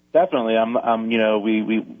 Definitely. You know,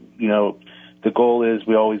 we you know, the goal is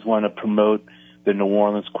we always want to promote the New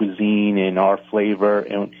Orleans cuisine and our flavor,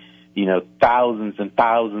 and you know, thousands and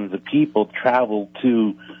thousands of people travel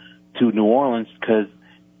to New Orleans because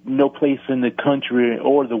no place in the country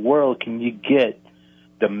or the world can you get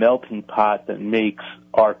the melting pot that makes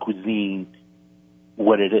our cuisine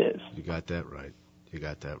what it is. You got that right.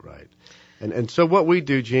 And so what we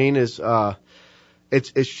do, Gene, is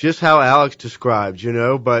it's just how Alex described, you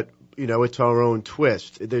know, but you know, it's our own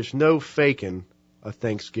twist. There's no faking a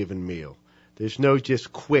Thanksgiving meal. There's no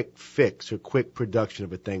just quick fix or quick production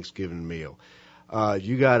of a Thanksgiving meal.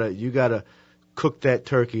 You gotta cook that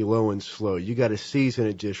turkey low and slow. You gotta season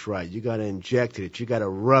it just right. You gotta inject it. You gotta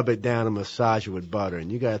rub it down and massage it with butter, and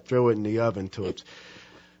you gotta throw it in the oven till it's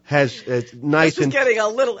nice. This is getting a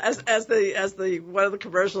little, as the one of the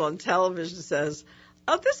commercial on television says,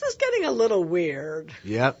 oh, this is getting a little weird.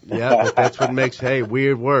 Yep. That's what makes,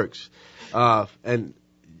 weird works. And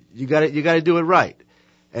you gotta do it right.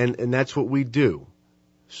 And that's what we do.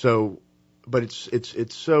 So, but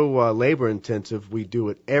it's so labor intensive. We do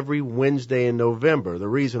it every Wednesday in November. The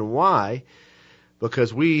reason why,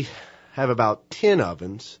 because we have about 10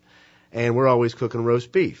 ovens, and we're always cooking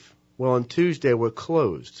roast beef. Well, on Tuesday we're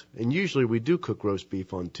closed, and usually we do cook roast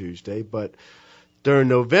beef on Tuesday, but during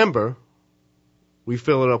November we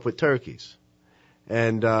fill it up with turkeys,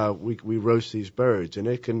 and we roast these birds,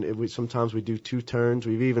 and sometimes we do 2 turns.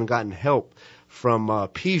 We've even gotten help from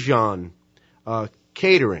Pigeon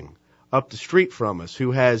Catering up the street from us,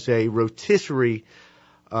 who has a rotisserie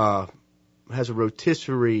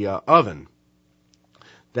oven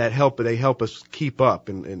that help us keep up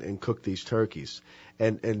and cook these turkeys,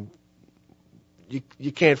 and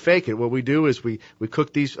you can't fake it. What we do is we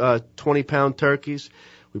cook these 20-pound turkeys.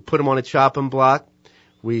 We put them on a chopping block.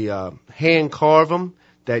 We hand carve them.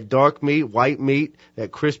 That dark meat, white meat,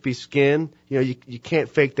 that crispy skin. You know, you can't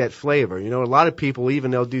fake that flavor. You know, a lot of people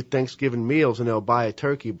they'll do Thanksgiving meals and they'll buy a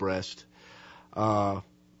turkey breast,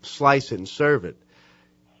 slice it and serve it.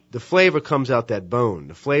 The flavor comes out that bone.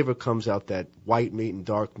 The flavor comes out that white meat and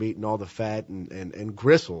dark meat and all the fat and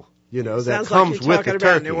gristle. You know, that comes like with the turkey.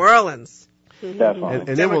 About New Orleans. Definitely.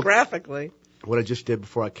 And demographically. What I just did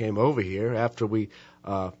before I came over here, after we,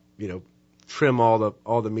 trim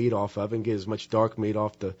all the meat off of it and get as much dark meat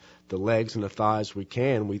off the legs and the thighs we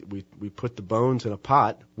can, we put the bones in a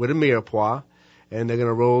pot with a mirepoix, and they're going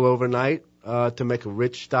to roll overnight to make a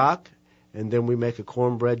rich stock, and then we make a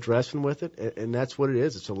cornbread dressing with it, and that's what it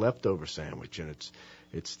is. It's a leftover sandwich, and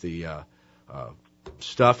it's the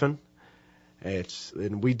stuffing,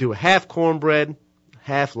 and we do half cornbread,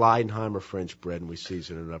 half Leidenheimer French bread, and we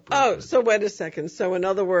season it up. Good. So wait a second. So in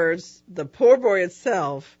other words, the poor boy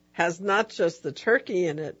itself has not just the turkey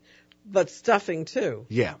in it, but stuffing too.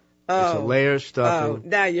 Yeah. It's a layer of stuffing. Oh,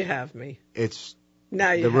 now you have me. It's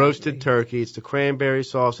the roasted turkey. It's the cranberry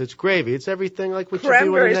sauce. It's gravy. It's everything like what you do the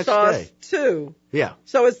next day. Cranberry sauce too. Yeah.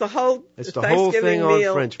 So it's the whole Thanksgiving meal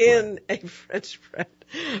on French bread. In a French bread.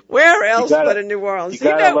 Where else but in New Orleans? You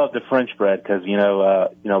gotta love the French bread because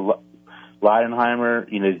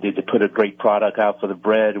Leidenheimer. They put a great product out for the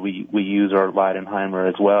bread. We use our Leidenheimer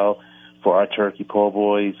as well for our turkey po'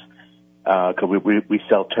 boys, because we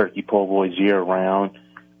sell turkey po' boys year round,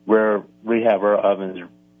 where we have our ovens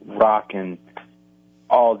rocking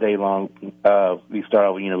all day long. We start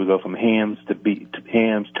out, we go from hams to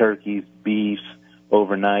turkeys, beefs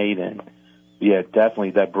overnight, and yeah,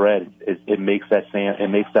 definitely that bread it makes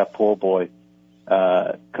that po' boy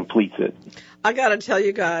completes it. I got to tell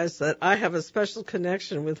you guys that I have a special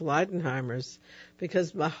connection with Leidenheimers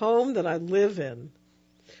because my home that I live in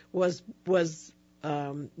was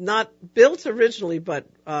not built originally, but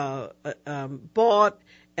bought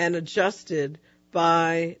and adjusted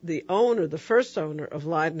by the first owner of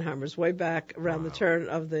Leidenheimers, way back around the turn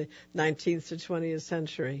of the 19th to 20th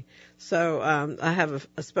century. So I have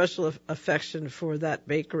a special affection for that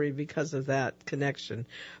bakery because of that connection.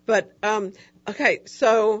 But okay,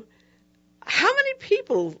 so how many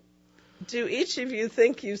people do each of you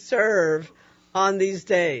think you serve on these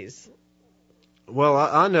days? Well,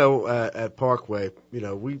 I know at Parkway,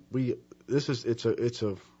 it's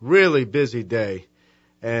a really busy day,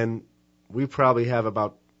 and we probably have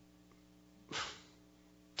about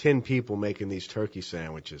 10 people making these turkey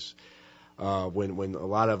sandwiches. When a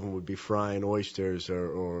lot of them would be frying oysters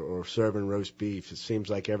or serving roast beef, it seems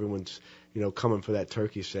like everyone's coming for that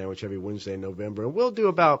turkey sandwich every Wednesday in November, and we'll do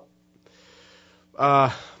about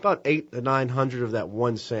 800 to 900 of that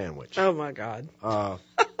one sandwich. Oh my God!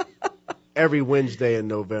 Every Wednesday in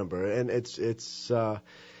November, and it's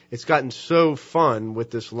gotten so fun with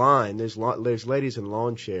this line. There's ladies in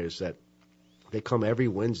lawn chairs that they come every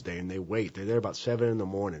Wednesday and they wait. They're there about 7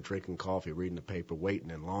 a.m. drinking coffee, reading the paper, waiting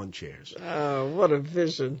in lawn chairs. Oh, what a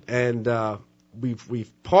vision! And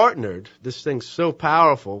we've partnered. This thing's so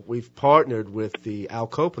powerful. We've partnered with the Al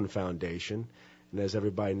Copeland Foundation, and as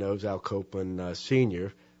everybody knows, Al Copeland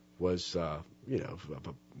Sr. was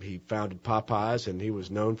he founded Popeyes, and he was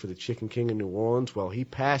known for the Chicken King in New Orleans. Well, he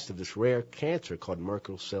passed of this rare cancer called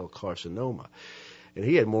Merkel cell carcinoma, and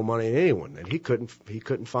he had more money than anyone, and he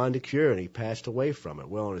couldn't find a cure, and he passed away from it.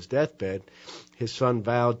 Well, on his deathbed, his son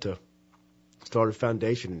vowed to start a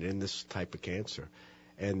foundation to end this type of cancer,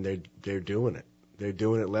 and they're doing it. They're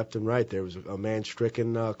doing it left and right. There was a man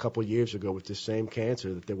stricken a couple of years ago with this same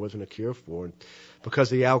cancer that there wasn't a cure for, and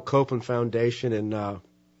because of the Al Copeland Foundation and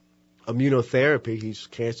immunotherapy, he's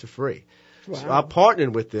cancer-free. Wow. So I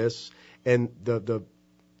partnered with this, and the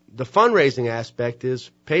fundraising aspect is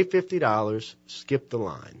pay $50, skip the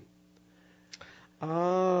line.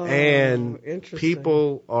 Oh, and interesting.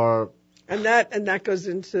 People are... And that goes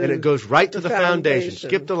into... And it goes right to the foundation.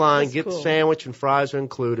 Skip the line, That's get cool. the sandwich, and fries are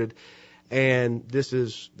included. And this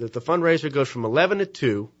is... The fundraiser goes from 11 to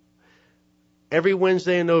 2 every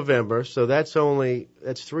Wednesday in November, so that's 3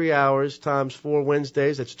 hours times 4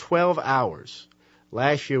 Wednesdays. That's 12 hours.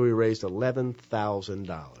 Last year we raised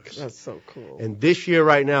 $11,000. That's so cool. And this year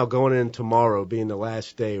right now, going in tomorrow, being the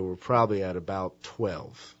last day, we're probably at about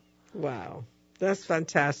 12. Wow. That's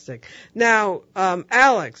fantastic. Now,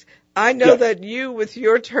 Alex, I know that you, with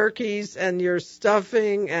your turkeys and your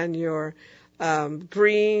stuffing and your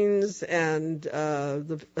greens and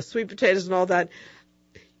the sweet potatoes and all that,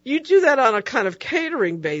 you do that on a kind of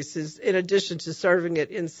catering basis in addition to serving it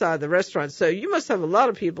inside the restaurant. So you must have a lot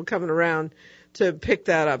of people coming around to pick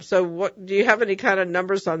that up. So what do you have any kind of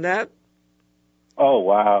numbers on that? Oh,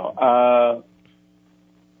 wow.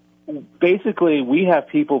 Basically, we have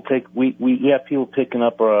people picking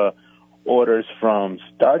up orders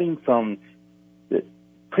starting from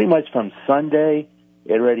pretty much from Sunday.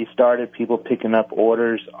 It already started, people picking up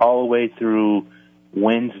orders all the way through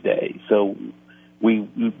Wednesday. So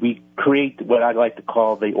we create what I like to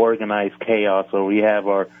call the organized chaos. So we have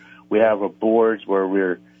our boards where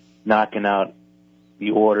we're knocking out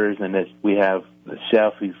the orders, and we have the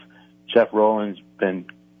Chef Roland's been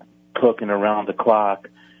cooking around the clock,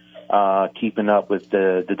 keeping up with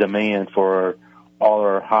the demand for all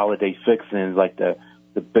our holiday fixings like the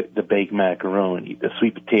baked macaroni, the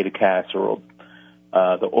sweet potato casserole,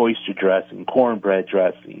 the oyster dressing, cornbread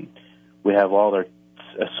dressing. We have all our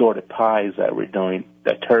assorted pies that we're doing,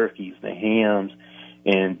 the turkeys, the hams,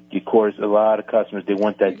 and of course a lot of customers, they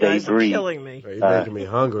want that day brie. You're killing me. You're making me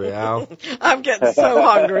hungry, Al. I'm getting so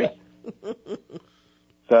hungry.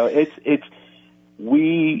 So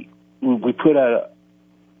we put out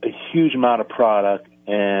a huge amount of product,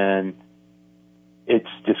 and it's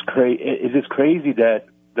just crazy that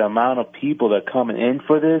the amount of people that are coming in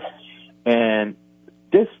for this, and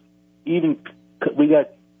we got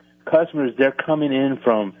customers, they're coming in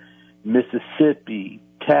from Mississippi,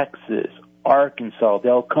 Texas, Arkansas.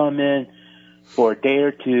 They'll come in for a day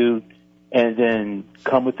or two and then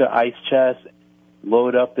come with their ice chest,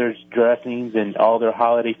 load up their dressings and all their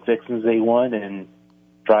holiday fixings they want, and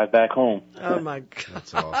drive back home. Oh, my God.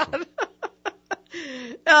 That's awesome.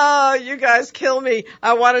 Oh, you guys kill me.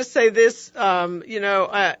 I want to say this, I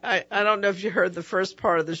don't know if you heard the first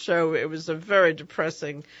part of the show. It was a very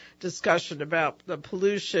depressing discussion about the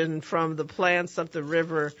pollution from the plants up the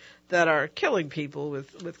river that are killing people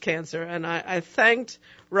with cancer. And I thanked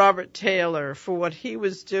Robert Taylor for what he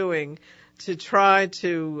was doing to try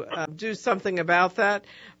to do something about that.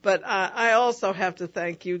 But I also have to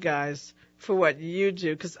thank you guys for what you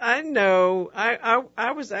do, because I know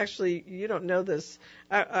I was actually, you don't know this,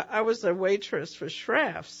 I was a waitress for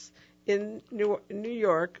Schrafft's in New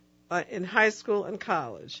York in high school and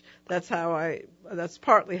college. That's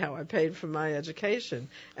partly how I paid for my education.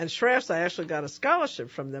 And Schrafft's, I actually got a scholarship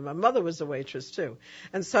from them. My mother was a waitress too.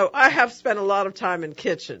 And so I have spent a lot of time in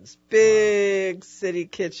kitchens, big city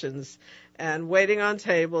kitchens, and waiting on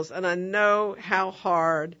tables, and I know how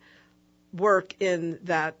hard work in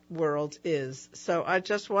that world is. So I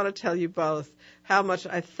just want to tell you both how much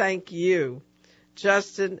I thank you,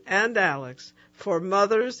 Justin and Alex, for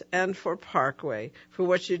Mothers and for Parkway, for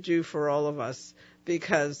what you do for all of us,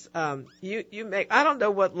 because you make, I don't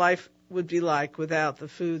know what life would be like without the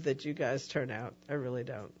food that you guys turn out. I really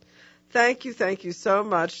don't. Thank you so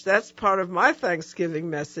much. That's part of my Thanksgiving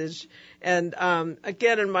message. And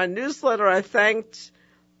again, in my newsletter, I thanked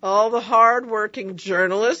all the hard-working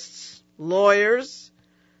journalists, lawyers,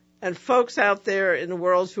 and folks out there in the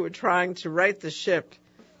world who are trying to right the ship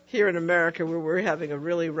here in America, where we're having a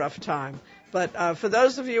really rough time. But for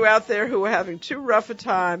those of you out there who are having too rough a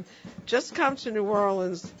time, just come to New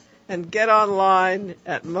Orleans and get online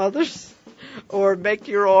at Mothers, or make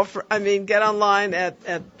your offer. Get online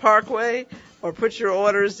at Parkway, or put your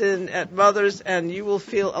orders in at Mothers, and you will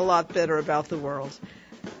feel a lot better about the world.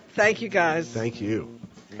 Thank you, guys. Thank you.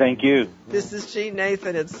 Thank you. This is Jean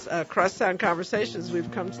Nathan. It's Crosstown Conversations. We've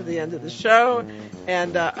come to the end of the show,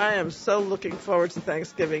 and I am so looking forward to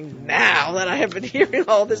Thanksgiving now that I have been hearing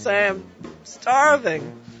all this. I am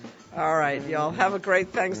starving. All right, y'all. Have a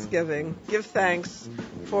great Thanksgiving. Give thanks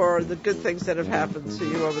for the good things that have happened to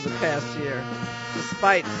you over the past year,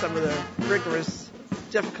 despite some of the rigorous,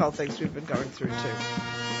 difficult things we've been going through,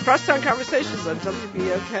 too. Crosstown Conversations on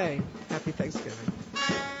WBOK. Happy Thanksgiving.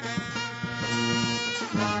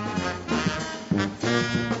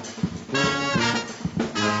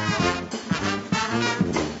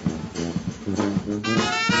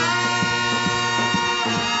 Mm-hmm.